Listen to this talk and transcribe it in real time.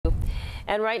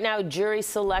And right now, jury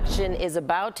selection is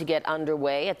about to get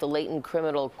underway at the Layton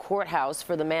Criminal Courthouse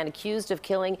for the man accused of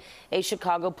killing a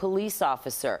Chicago police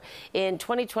officer. In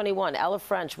 2021, Ella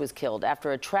French was killed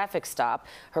after a traffic stop.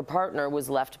 Her partner was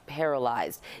left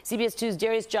paralyzed. CBS 2's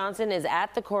Darius Johnson is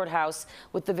at the courthouse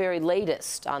with the very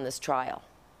latest on this trial.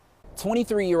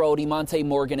 23-year-old Imante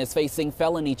Morgan is facing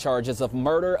felony charges of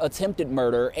murder, attempted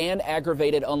murder, and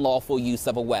aggravated unlawful use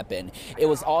of a weapon. It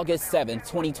was August 7,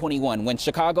 2021, when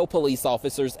Chicago police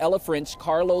officers Ella French,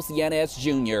 Carlos Yanez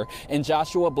Jr., and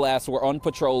Joshua Blass were on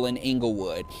patrol in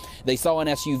Inglewood. They saw an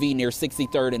SUV near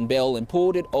 63rd and Bell and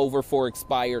pulled it over for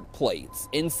expired plates.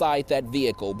 Inside that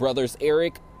vehicle, brothers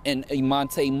Eric and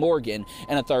Imante Morgan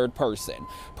and a third person.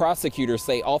 Prosecutors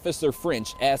say Officer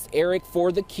French asked Eric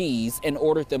for the keys and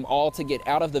ordered them all to get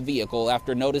out of the vehicle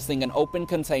after noticing an open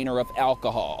container of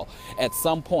alcohol. At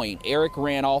some point, Eric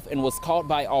ran off and was caught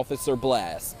by Officer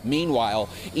Blass. Meanwhile,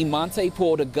 Imante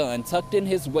pulled a gun tucked in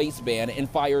his waistband and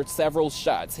fired several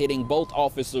shots, hitting both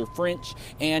Officer French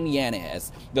and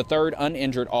Yanez. The third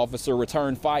uninjured officer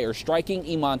returned fire, striking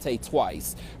Imante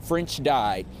twice. French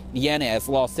died. Yanez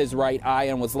lost his right eye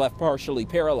and was left partially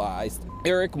paralyzed.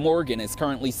 Eric Morgan is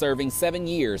currently serving 7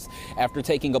 years after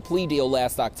taking a plea deal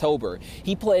last October.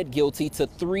 He pled guilty to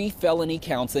 3 felony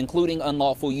counts, including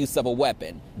unlawful use of a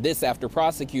weapon. This after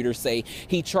prosecutors say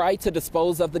he tried to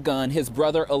dispose of the gun his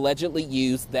brother allegedly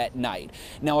used that night.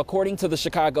 Now, according to the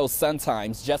Chicago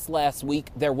Sun-Times, just last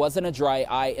week, there wasn't a dry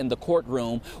eye in the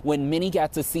courtroom when many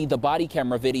got to see the body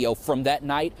camera video from that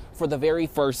night for the very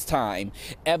first time.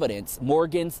 Evidence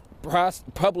Morgan's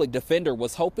public defender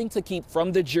was hoping to keep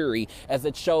from the jury as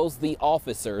it shows the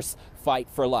officers fight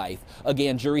for life.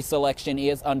 Again, jury selection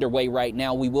is underway right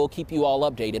now. We will keep you all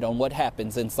updated on what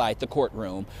happens inside the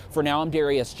courtroom. For now, I'm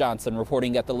Darius Johnson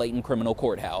reporting at the Layton Criminal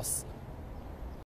Courthouse.